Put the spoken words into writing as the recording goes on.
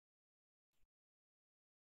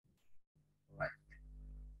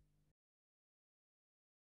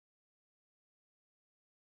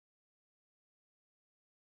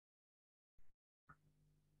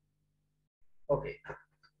Okay.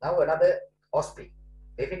 Now another OSPI.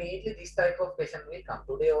 Definitely this type of question will come.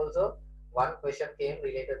 Today also one question came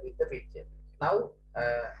related with the picture. Now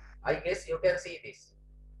I guess you can see this.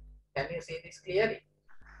 Can you see this clearly?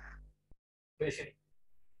 Visually.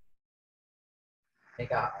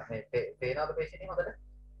 මේක මේ පේනවද පේන්නේ හොඳට?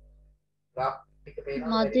 graph ටික පේනවද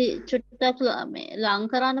මදි වැඩි? චුට්ටක් මේ ලං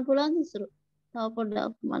කරන්න පුළුවන් ඉස්සර. තව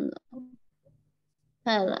පොඩ්ඩක් මම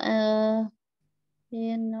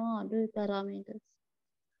පේනවා අඩුයි පැරාමීටර්ස්.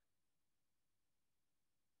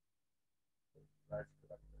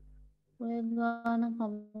 ඔය ගාන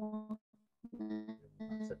කමක්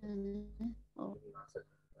නැහැ. ඔව්.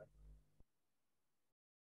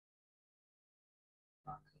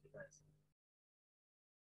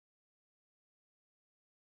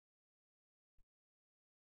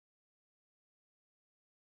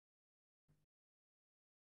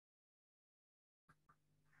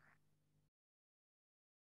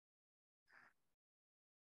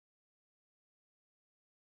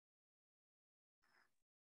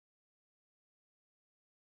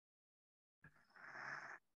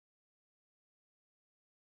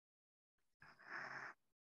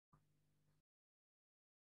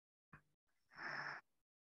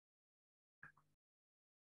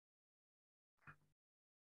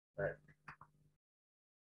 Right.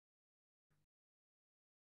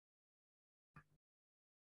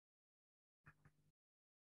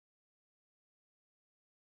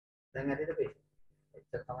 දැන් ඇදෙද පේන්නේ?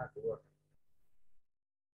 එච්චර තමයි පුළුවන්.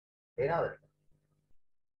 පේනවද?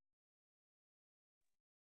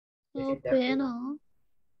 ඔව් පේනවා.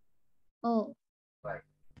 ඔව්. Right.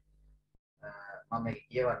 මම මේක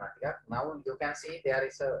කියවන්න ටිකක්. Now you can see there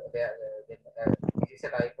is a this is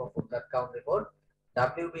a type of blood count report.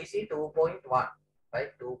 WBC 2.1,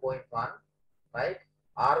 right? 2.1, right?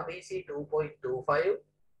 RBC 2.25,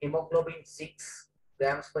 hemoglobin 6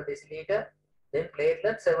 grams per deciliter, then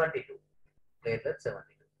platelet 72,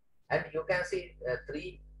 and you can see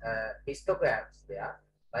three histograms there,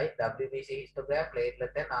 right? WBC histogram,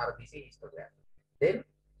 platelet, and RBC histogram. Then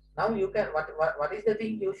now you can what is the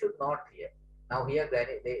thing you should note here? Now here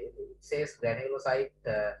it says granulocyte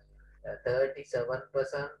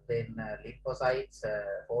 37%, then lymphocytes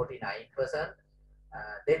 49%,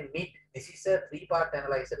 then mid. This is a three-part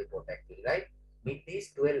analyzer report actually, right? Mid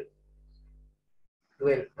is 12%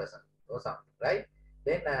 or something, right?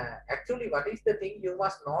 Then actually what is the thing you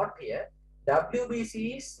must note here?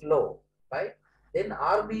 WBC is low, right? Then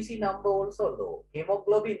RBC number also low,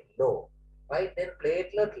 hemoglobin low, right? Then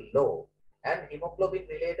platelet low, and hemoglobin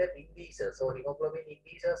related indices. So hemoglobin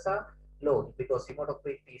indices are low because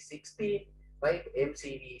hematocrit is 16, right?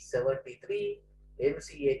 MCV is 73,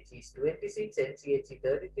 MCH is 26, NCH is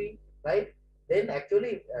 33, right? Then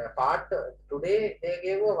actually today they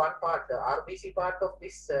gave one part, the RBC part of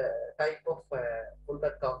this type of full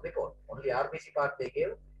blood count report. Only RBC part they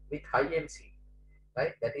gave with high MC,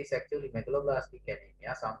 right? That is actually megaloblastic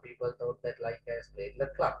anemia. Some people thought that like as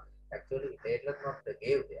platelet club. Actually, platelet not the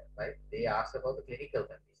gave there, right? They asked about the clinical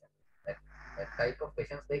condition. That type of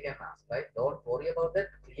questions they can ask, right? Don't worry about that.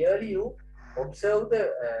 Clearly, you observe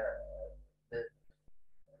the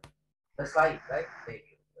slide, right?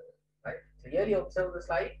 Right? Clearly observe the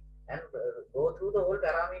slide and go through the whole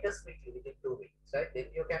parameters quickly within 2 weeks, right?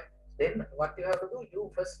 Then you can, then what you have to do,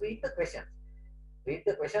 you first read the questions. Read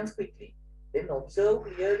the questions quickly, then observe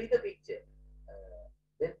clearly the picture.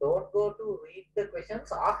 Then don't go to read the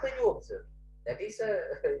questions after you observe. That is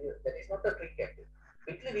that is not a trick actually.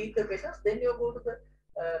 Quickly read the questions, then you go to the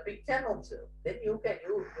picture and observe. Then you can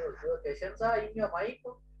your questions are in your mind.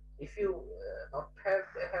 If you not have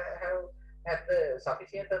had the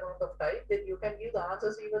sufficient amount of time, then you can give the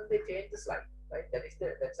answers even they change the slide, right?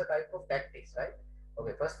 That's a type of tactics, right?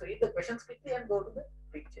 Okay, first read the questions quickly and go to the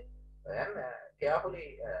picture and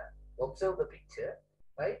carefully observe the picture,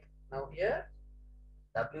 right? Now here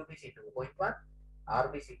WBC 2.1,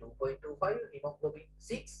 RBC 2.25, hemoglobin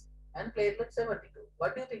 6, and platelet 72.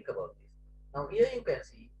 What do you think about this? Now here you can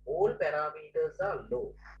see all parameters are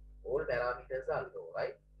low. All parameters are low,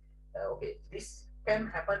 right? Okay, this can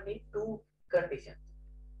happen in two conditions.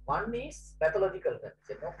 One is pathological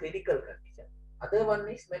condition, no clinical condition. Other one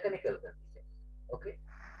is mechanical condition. Okay,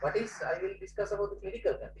 what is I will discuss about the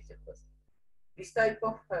clinical condition first. This type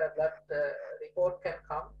of blood report can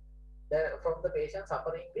come from the patient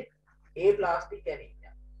suffering with aplastic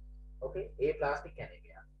anemia. Okay, aplastic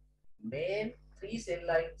anemia. Main three cell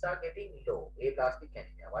lines are getting low. Aplastic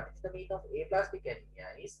anemia. What is the meaning of aplastic anemia?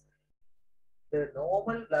 Is the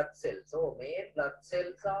normal blood cells, so main blood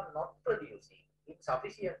cells are not producing in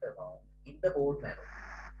sufficient amount in the bone marrow,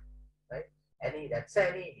 right? That's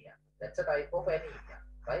anemia. That's a type of anemia.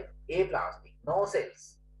 right? Aplastic, no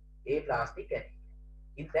cells, aplastic anemia.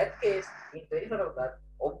 In that case, in peripheral blood,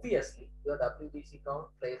 obviously your WBC count,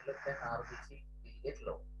 platelet, and RBC will get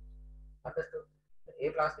low. Understood? The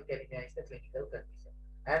aplastic anemia is the clinical condition,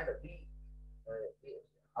 and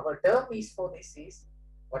our term is for this is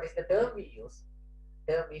what is the term we use?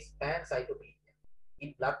 Term is pancytopenia.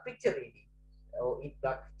 In blood picture reading or in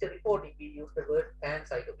blood picture reporting, we use the word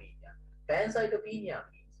pancytopenia. Pancytopenia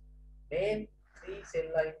means main three cell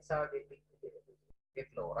lines are get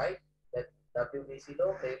low, right? That WBC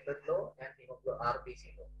low, platelet low, and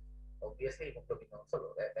RBC low. Obviously, hemoglobin also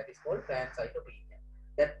low. That is called pancytopenia.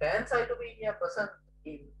 That pancytopenia present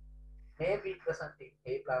in may be present in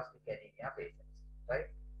aplastic anemia patients, right?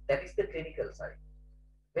 That is the clinical side.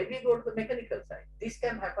 When we go to the mechanical side, this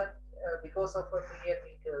can happen because of a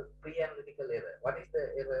pre-analytical error. What is the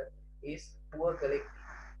error? Is poor collecting,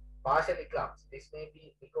 partially clumps. This may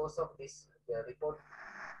be because of this report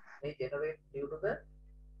may generate due to the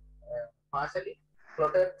partially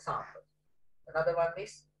clotted sample. Another one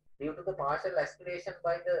is due to the partial aspiration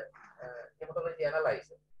by the hematology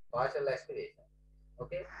analyzer, partial aspiration.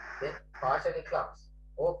 Okay, then partially clumps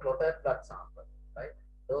or clotted blood sample, right?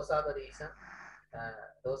 Those are the reason.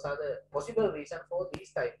 Those are the possible reason for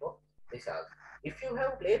these type of results. If you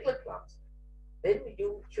have platelet clumps, then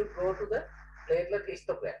you should go to the platelet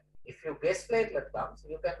histogram. If you guess platelet clumps,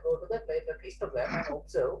 you can go to the platelet histogram and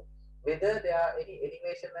observe whether there are any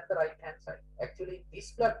elevation at the right hand side. Actually,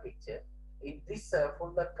 this blood picture, in this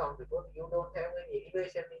full blood count report, you don't have any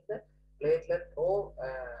elevation in the platelet or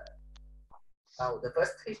now the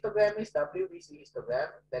first histogram is WBC histogram,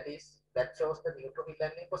 that shows the neutrophil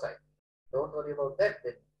and lymphocyte. Don't worry about that.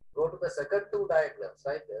 Then go to the second two diagrams,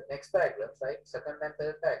 right? The next diagrams, right? Second and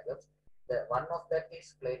third diagrams. The one of that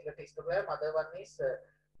is platelet histogram, other one is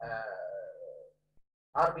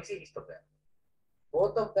RBC histogram.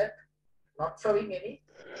 Both of that not showing any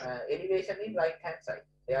elevation in right hand side.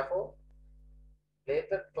 Therefore,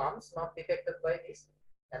 platelet clumps not detected by this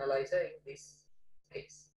analyzer in this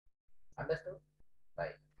case. Understood?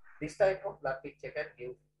 Right. This type of blood picture can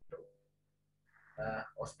give to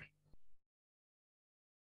OSPI.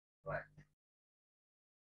 Right.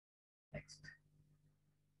 Next.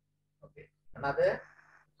 Okay. Another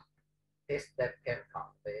test that can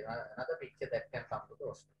come. Another picture that can come to the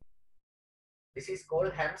OSPI. This is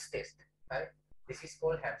called Ham's test. Right. This is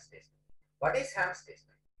called Ham's test. What is Ham's test?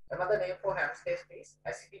 Another name for Ham's test is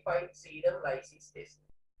acidified serum lysis test.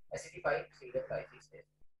 Acidified serum lysis test.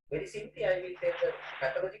 Very simply, I will take the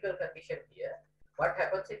pathological condition here. What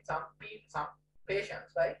happens in some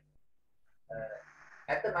patients, right?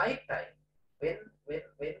 At the night time, when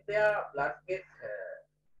their blood get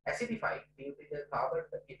acidified due to the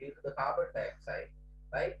carbon dioxide,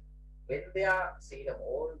 right? When they are serum,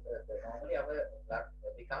 all normally our blood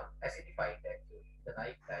become acidified actually in the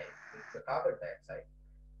night time due to the carbon dioxide.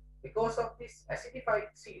 Because of this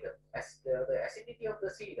acidified serum, as the acidity of the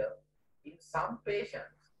serum, in some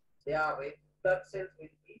patients, their red blood cells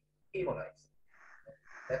will be hemolyzed.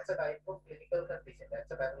 That's a type of clinical condition.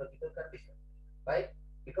 That's a pathological condition, right?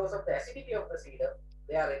 Because of the acidity of the serum,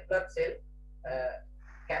 their red blood cell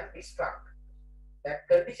can be struck. That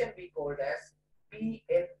condition we called as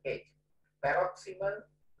PNH, paroxysmal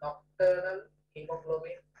nocturnal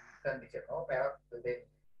hemoglobin condition. No,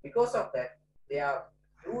 because of that, their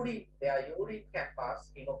urine can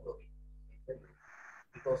pass hemoglobin in the urine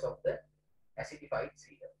because of the acidified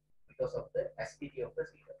serum, because of the acidity of the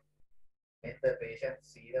serum. When the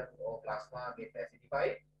patient's serum or plasma get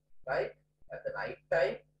acidified, right, at the night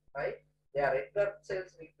time, right, their red blood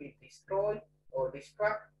cells will be destroyed or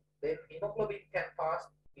destruct, then hemoglobin can pass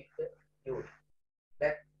with the urine.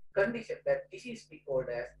 That condition, that disease we called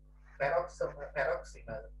as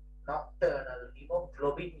paroxysmal nocturnal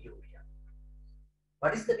hemoglobinuria.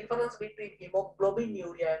 What is the difference between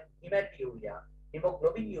hemoglobinuria and hematuria?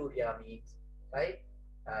 Hemoglobinuria means, right,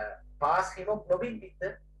 pass hemoglobin with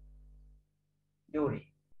the urine,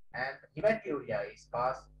 and hematuria is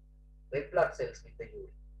pass red blood cells with the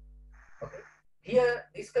urine. Okay. Here,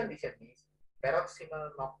 this condition is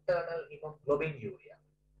paroxysmal nocturnal hemoglobinuria,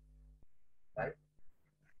 right?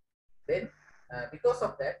 Then, because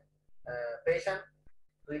of that, patient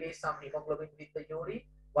release some hemoglobin with the urine.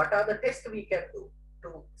 What are the tests we can do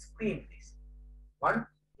to screen this? One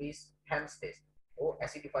is Ham's test or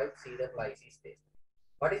acidified serum lysis test.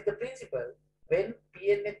 What is the principle? When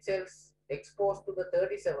PNH cells exposed to the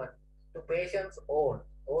 37 to patient's own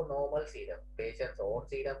or normal serum, patient's own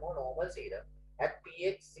serum or normal serum at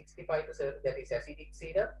pH 65 to 70, that is acidic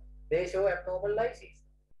serum, they show abnormal lysis.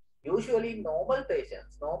 Usually normal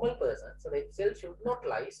patients, normal persons, red cells should not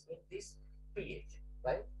lyse in this pH.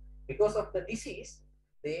 right? Because of the disease,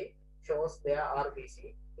 they shows their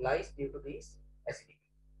RBC lies due to this acidity,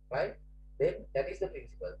 right? Then that is the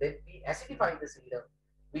principle. Then we acidify the serum.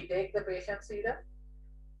 We take the patient serum,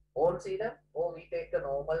 own serum, or we take the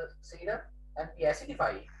normal serum and we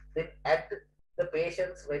acidify it. Then add the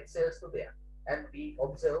patient's red cells to there, and we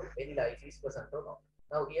observe any lysis present or not.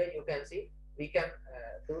 Now here you can see we can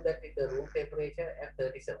do that with the room temperature at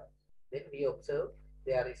 37. Then we observe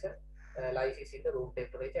there is a lysis in the room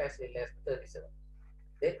temperature as well as 37.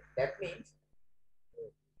 Then that means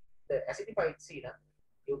the acidified serum,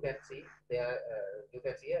 you can see there, you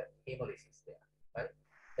can see a hemolysis there, right?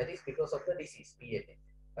 That is because of the disease, PNH,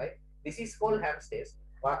 right? This is called hamsters.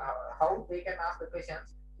 How they can ask the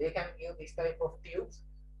questions? They can give this type of tubes.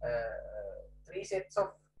 Three sets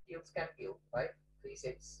of tubes can give, right? Three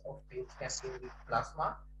sets of tubes can give with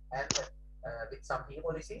plasma and with some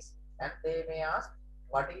hemolysis, and they may ask,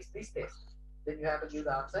 what is this test? Then you have to give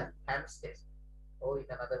the answer, HAMS test, or in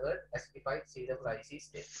another word, acidified serum lysis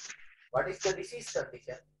test. What is the disease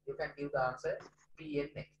condition? You can give the answer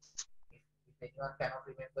PNH. If anyone cannot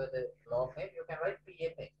remember the long name, you can write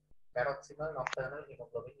PNH, paroxysmal nocturnal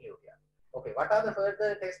hemoglobinuria. Okay, what are the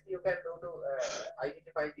further tests you can do to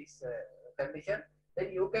identify this condition?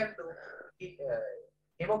 Then you can do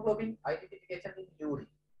hemoglobin identification in urine.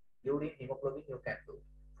 Urine hemoglobin you can do.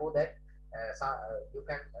 For that, you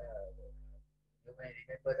can you may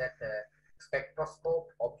remember that spectroscope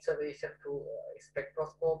observation through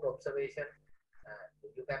spectroscope observation.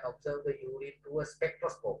 You can observe the urine through a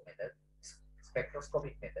spectroscope method,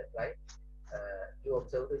 spectroscopic method, right? You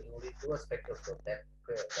observe the urine through a spectroscope. That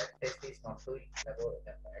test is not doing.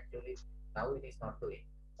 Actually, now it is not doing,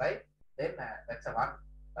 right? Then that's a one,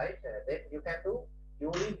 right? Then you can do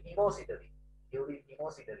urine hemosiderin, urine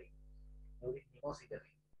hemosiderin, urine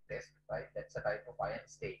hemosiderin test, right? That's a type of iron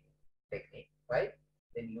staining technique, right?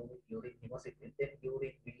 Then urine hemosiderin, then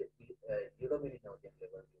urine urobilinogen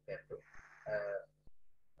level you can do.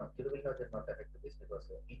 No, urobilinogen not affected this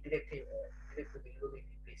because indirect bilirubin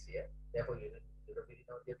increase here. Therefore,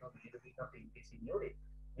 urobilinogen or bilirubin not increase in urine.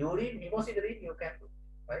 Urine hemosiderin you can do,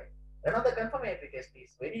 right? Another confirmatory test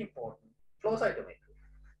is very important, flow cytometry.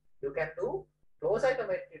 You can do flow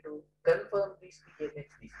cytometry to confirm this PNH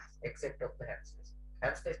disease, except of the HAMS test.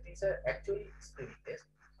 HAMS test is actually screening test.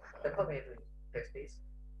 Confirmatory test is,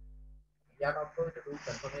 we are not going to do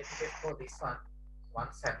confirmatory test for this one.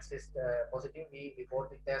 Once HAMS test positive, we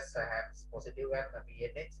report it as HAMS positive and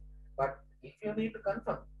PNH. But if you need to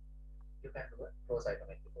confirm, you can do a flow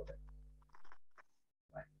cytometry for that.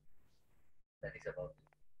 Right. That is about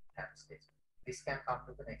HAMS test. This can come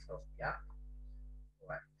to the next host. Yeah.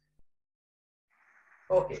 Right.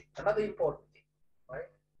 Okay, another important thing, right?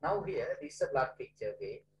 Now here, this is a blood picture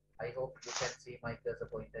again. I hope you can see my cursor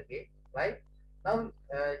point again, right? Now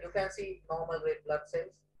you can see normal red blood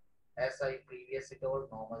cells, as I previously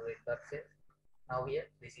told, normal red blood cells. Now here,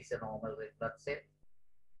 this is a normal red blood cell.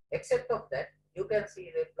 Except of that, you can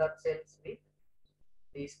see red blood cells with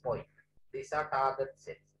these points. These are target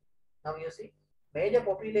cells. Now you see, major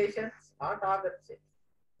populations are target cells.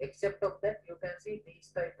 Except of that, you can see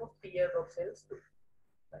these type of tier of cells too.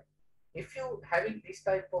 Right? If you having this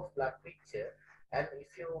type of blood picture, and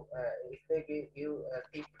if they give you a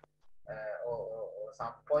tip or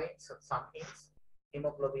some points, some hints,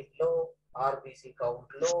 hemoglobin low, RBC count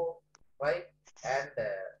low, right, and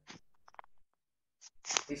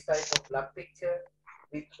this type of blood picture,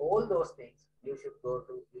 with all those things, you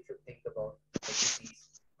should think about the disease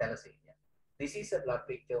thalassemia. This is a blood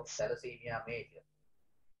picture of thalassemia major,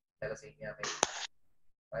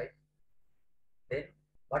 right? Then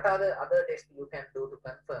what are the other tests you can do to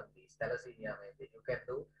confirm this thalassemia major? You can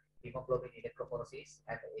do hemoglobin electrophoresis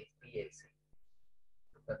and HPLC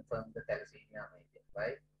to confirm the thalassemia major,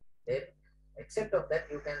 right? Then, except of that,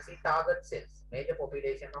 you can see target cells, major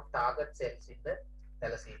population of target cells in the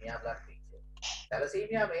thalassemia blood picture.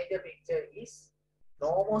 Thalassemia major picture is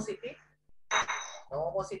normocytic,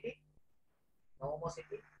 normocytic,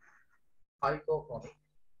 normocytic hypochromic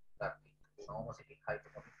blood picture, normocytic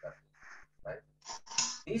hypochromic blood picture, right?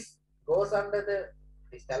 This goes under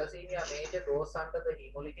this thalassemia major goes under the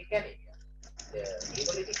hemolytic anemia. The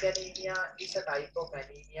hemolytic anemia is a type of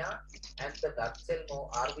anemia, and the blood cell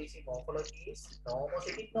RBC morphology is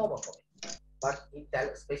normocytic normochromic. But in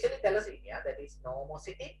especially thalassemia, that is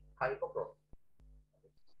normocytic hypochromic.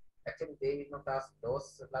 Actually, they will not ask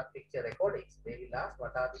those blood picture recordings. They will ask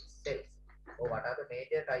what are the cells or what are the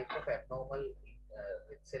major type of abnormal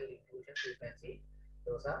red cell inclusions you can see.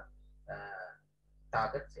 Those are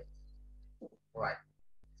target cells. Right.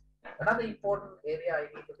 Another important area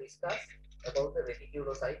I need to discuss about the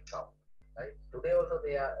reticulocyte count. right? Today also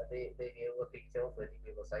they gave a picture of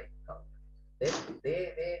reticulocyte count. Then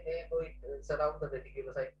they go surround the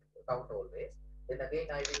reticulocyte count always. Then again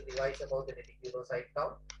I will revise about the reticulocyte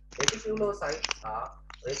count. Reticulocytes are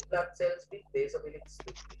red blood cells with basophilic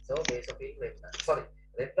splittings or basophil remnants. Sorry,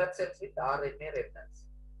 red blood cells with RNA remnants.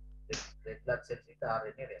 Red blood cells with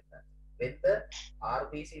RNA remnants. When the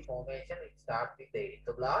RBC formation, it starts with the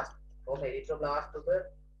erythroblast. From erythroblast to the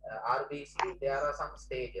RBC, there are some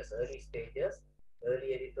stages, early stages, early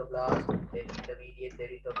erythroblast, then intermediate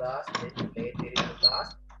erythroblast, then late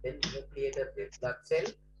erythroblast, then nucleated red blood cell,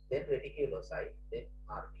 then reticulocyte, then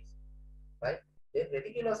RBC, right? Then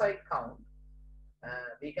reticulocyte count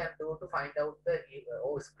we can do to find out the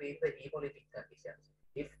or screen the hemolytic conditions.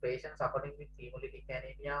 If patients suffering with hemolytic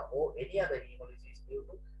anemia or any other hemolysis due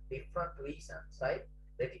to different reasons, right?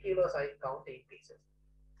 Reticulocyte count increases.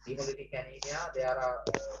 Hemolytic anemia, there are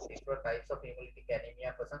different types of hemolytic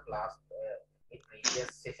anemia present. Last in previous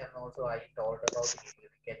session also I told about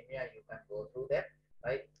hemolytic anemia. You can go through that,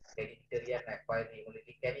 right? Hereditary and acquired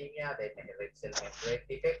hemolytic anemia, then red cell membrane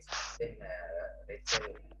defects, then red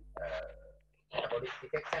cell metabolic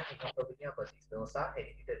defects and hemoglobinopathies. Those are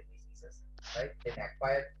hereditary diseases, right? Then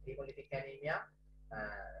acquired hemolytic anemia,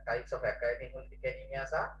 types of acquired hemolytic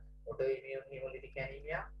anemias are autoimmune hemolytic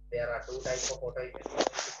anemia. There are two types of autoimmune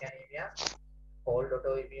hemolytic anemia, cold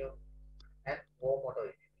autoimmune and warm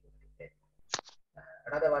autoimmune hemolytic anemia.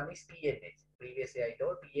 Another one is PNH. Previously I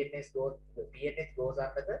told PNH goes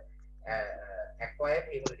under the acquired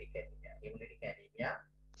hemolytic anemia. Hemolytic anemia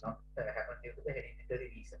not happen due to the hereditary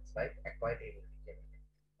reasons, right? Acquired hemolytic anemia,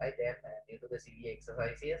 right? And due to the severe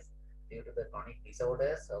exercises, due to the chronic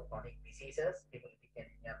disorders or chronic diseases, hemolytic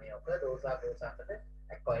anemia may occur. Those are goes under the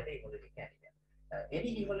acquired hemolytic anemia.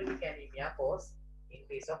 Any hemolytic anemia cause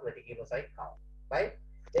increase of reticulocyte count, right?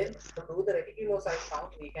 Then to do the reticulocyte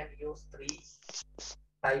count, we can use three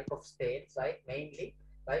type of stains, right? Mainly,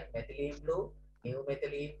 right? Methylene blue, new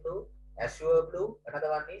methylene blue, azure blue. Another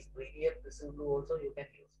one is brilliant prism blue. Also, you can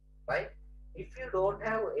use, right? If you don't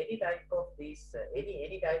have any type of these,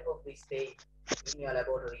 any type of this stain in your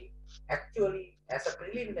laboratory, actually, as a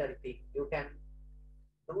preliminary thing, you can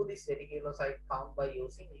do this reticulocyte count by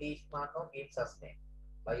using Leishman or Gibbs sustain.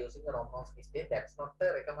 By using a Romnowski stain, that's not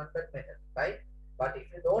the recommended method, right? But if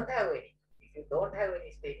you don't have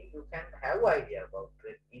any staining, you can have idea about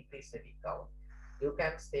increased retic count. You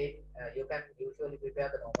can stain, you can usually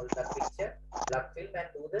prepare the normal blood picture, blood film, and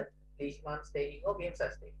do the Leishman staining or Gibbs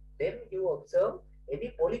sustain. Then you observe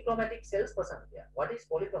any polychromatic cells present here. What is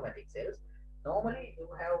polychromatic cells? Normally, you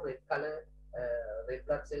have red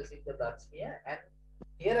blood cells in the blood smear, and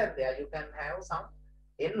here and there you can have some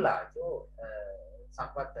enlarged or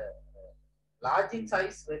somewhat large in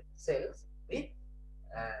size red cells with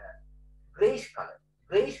uh, grayish color.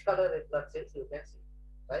 Grayish color red blood cells you can see,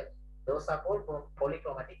 right? Those are called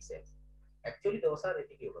polychromatic cells. Actually, those are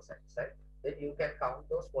reticulocytes, right? Then you can count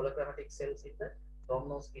those polychromatic cells in the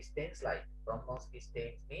Bromnowski stains line. Bromnowski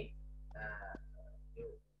stains mean uh, you,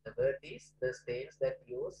 the word is the stains that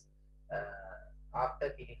use after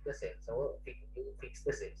killing the cells. So you fix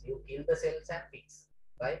the cells, you kill the cells and fix,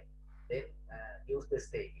 right? Then use the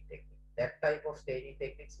staining technique. That type of staining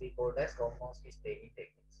techniques we call as Bromnowski staining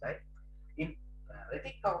techniques, right? In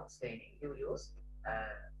retic count staining, you use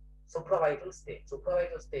supravital stain.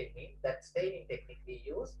 Supravital stain means that staining technique we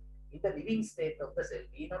use in the living state of the cell.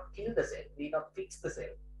 We not kill the cell, we not fix the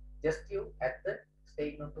cell. Just you add the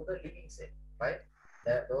stain onto the living cell, right?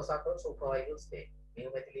 Those are called supravital stain. Mu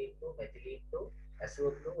methylene blue,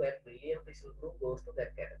 azure blue, and brilliant crystal blue goes to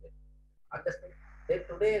that category. Understand? Then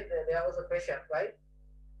today there was a question, right?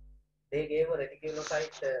 They gave a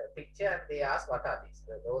reticulocyte picture and they asked what are these?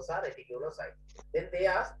 Those are reticulocytes. Then they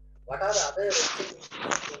asked what are the other red cell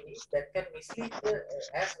inclusion bodies that can mislead the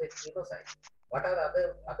as reticulocytes? What are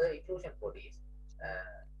the other inclusion bodies?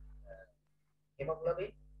 Uh,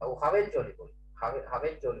 Hemoglobin or Havel Jolly body.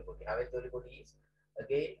 Havel Jolly body. Havel Jolly body is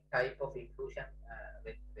again type of inclusion,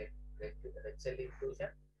 red cell inclusion.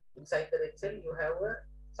 Inside the red cell, you have a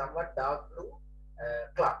somewhat dark blue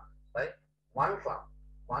clump, right? One clump,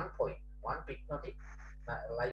 one point, one pyknotic, like